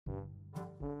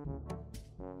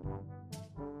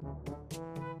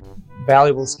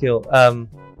valuable skill.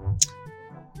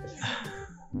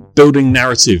 Building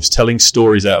narratives, telling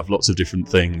stories out of lots of different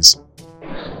things.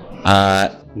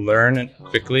 Learn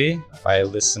quickly by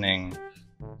listening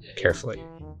carefully.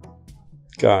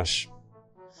 Gosh.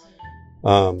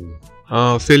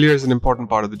 Failure is an important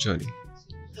part of the journey.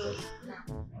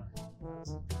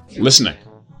 Listening.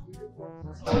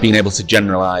 Being able to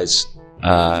generalize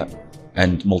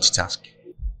and multitask.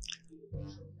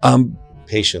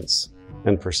 Patience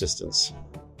and persistence.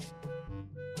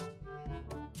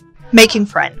 Making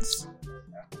friends.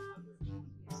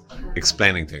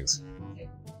 Explaining things.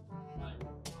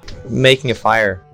 Making a fire.